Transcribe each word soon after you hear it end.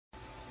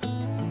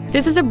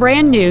This is a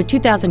brand new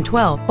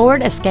 2012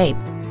 Ford Escape.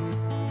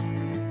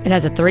 It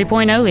has a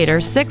 3.0-liter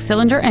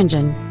 6-cylinder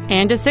engine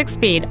and a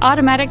 6-speed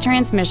automatic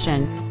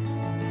transmission.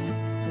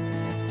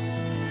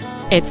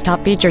 Its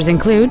top features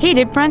include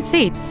heated front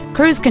seats,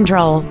 cruise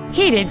control,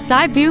 heated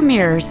side view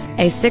mirrors,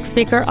 a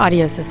 6-speaker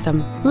audio system,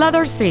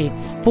 leather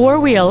seats,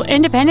 4-wheel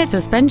independent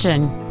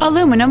suspension,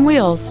 aluminum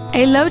wheels,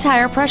 a low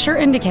tire pressure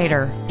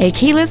indicator, a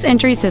keyless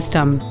entry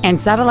system,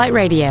 and satellite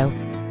radio.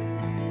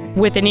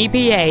 With an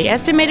EPA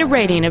estimated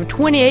rating of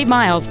 28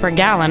 miles per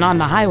gallon on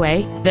the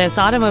highway, this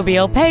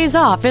automobile pays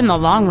off in the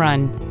long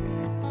run.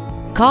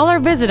 Call or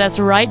visit us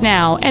right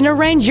now and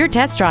arrange your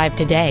test drive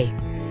today.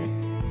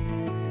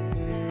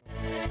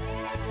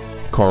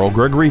 Carl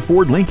Gregory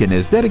Ford Lincoln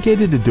is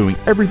dedicated to doing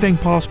everything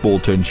possible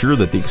to ensure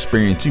that the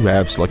experience you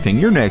have selecting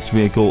your next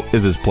vehicle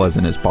is as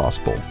pleasant as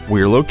possible.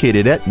 We are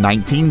located at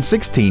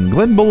 1916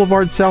 Glenn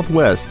Boulevard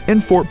Southwest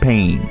in Fort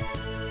Payne.